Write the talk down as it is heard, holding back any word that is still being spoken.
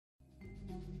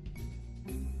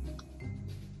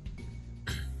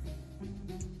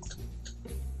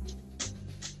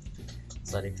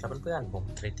สวัสดีครับเพื่อนๆผม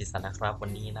คริติสันนะครับวั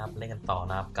นนี้นะครับเล่นกันต่อ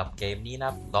นะครับกับเกมนี้นะค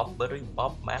รับ Robbery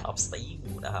Bob Man of Steel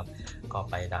นะครับก็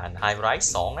ไปด่าน High Rise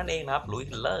 2นั่นเองนะครับลุย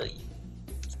กันเลย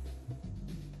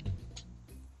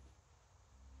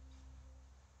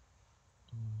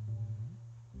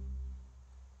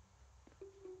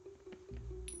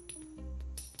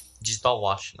ดิจิตอลว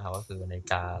อชนะครับก็คือนาฬิ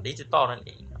กาดิจิตอลนั่นเ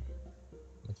องครับ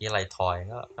เมื่อกี้อะไรทอย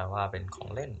ก็แปลว่าเป็นของ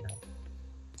เล่นนะครับ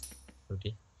ดู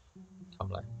ดิทำ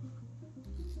อะไร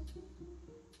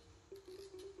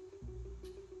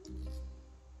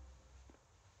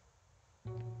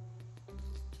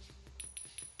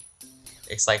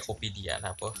Encyclopedia นะ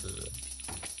ครับก็คือ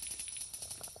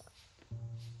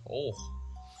โอ้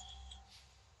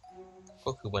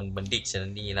ก็คือมันดิกชันนา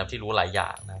รีนะครับที่รู้หลายอย่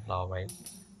างนะครับเราไว้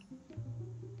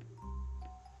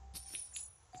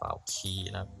ฝากคีย์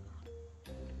นะครับ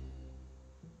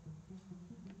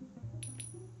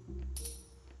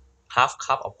half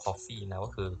cup of coffee นะก็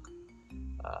คือ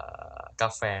กา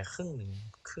แฟค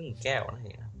รึ่งแก้วนั่นเอ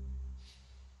งนะ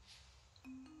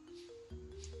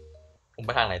ผมไป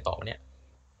ทางไหนต่อเนี่ย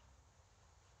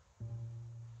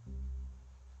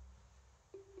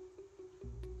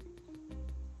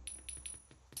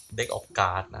เด็กออกก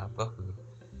าร์ดนะครับก็คือ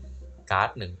การ์ด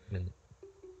ห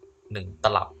นึ่งต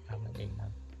ลับนั่นเองน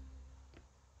ะ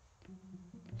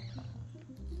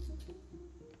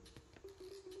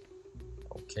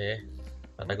โอเค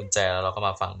เราได้กุญแจแล้วเราก็ม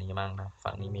าฝั่งนี้มั่งนะ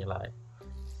ฝั่งนี้มีอะไร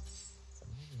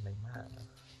ไม่มีอะไรมากนะ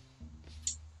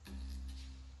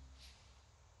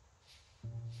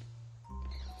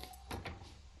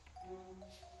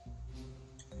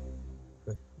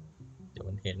เดี๋ยว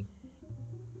มันเห็น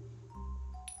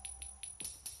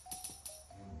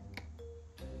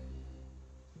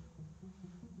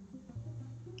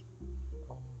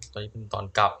ตอนนี้เป็นตอน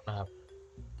กลับนะครับ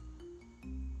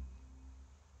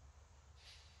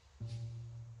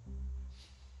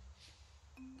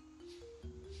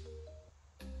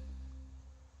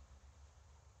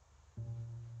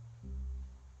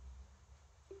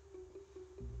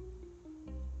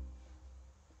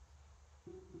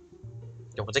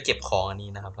เดี๋ยวผมจะเก็บของอันนี้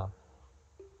นะครับเรา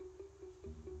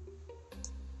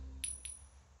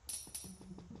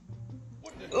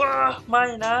ไม่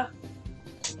นะ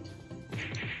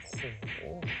โ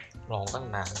อ้โหลองตั้ง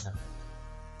นานนะ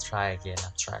try again น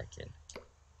ะ try again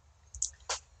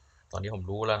ตอนนี้ผม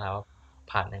รู้แล้วนะว่า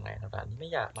ผ่านยังไงนะแต่อันนี้ไม่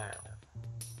ยากมากนะ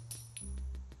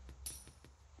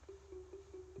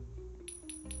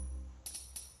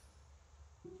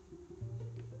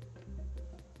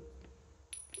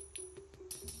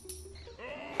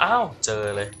อ้าวเจอ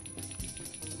เลย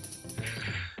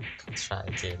ใช่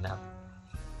เกมนะครับ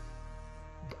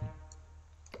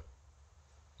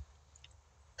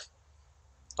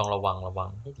ต้องระวัง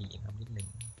ให้ดีนะนิดนึง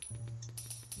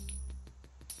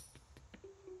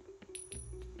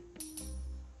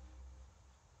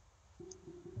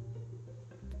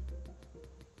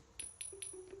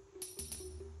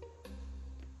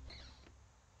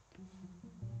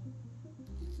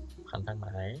คันทางไหน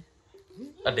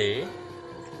อะเด๋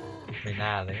ไม่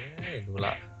น่าเลยดูล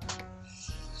ะ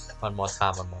มันมอทา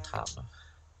มนะ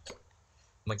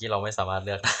เมื่อกี้เราไม่สามารถเ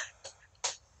ลือกได้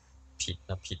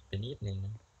ผิดไปนิดนึงน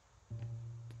ะ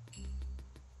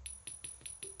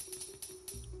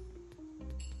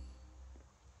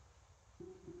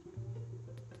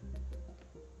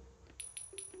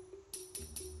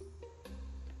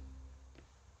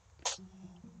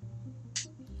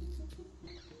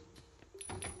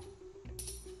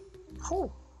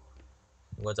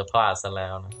ว่าจะพลาดซะแล้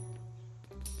วนะ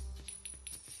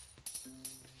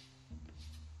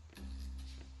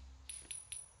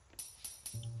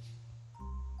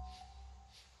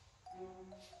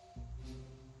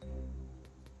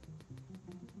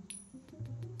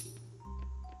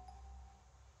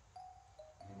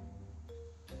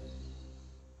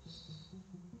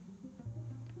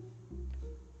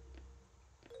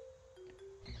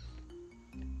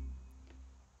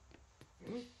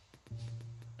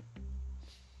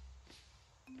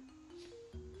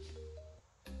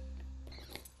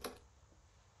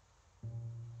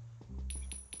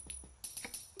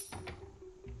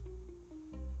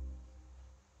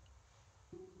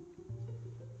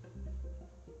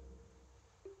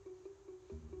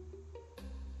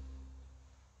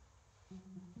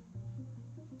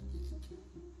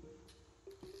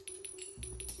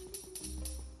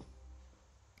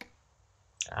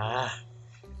อ่า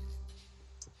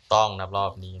ต้องนับรอ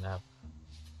บนี้นะครับ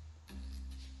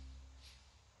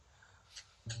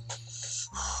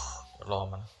รอ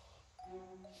มัน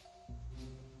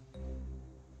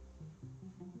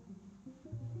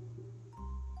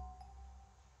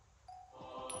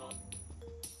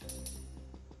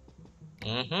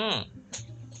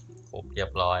ครบเรีย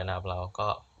บร้อยนะครับเราก็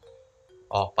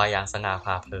ออกไปอย่างสง่า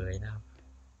ผ่าเผยนะครับ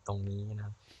ตรงนี้นะค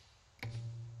รับ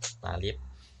มาลิฟต์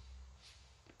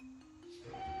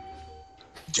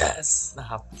yes นะ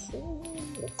ครับโ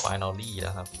อ้ finally น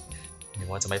ะครับนึก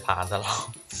ว่าจะไม่ผ่านซะแล้ว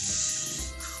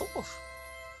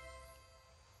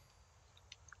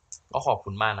ก็ขอบคุ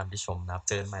ณมากนะที่ชมนะครับ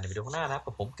เจอกันใหม่ในวิดีโอหน้านะครับ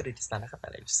กับผมกฤษณนะครับอะ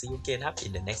ไร see you again ครับ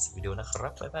in the next video นะครั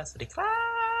บบ๊ายบายสวัสดีครับ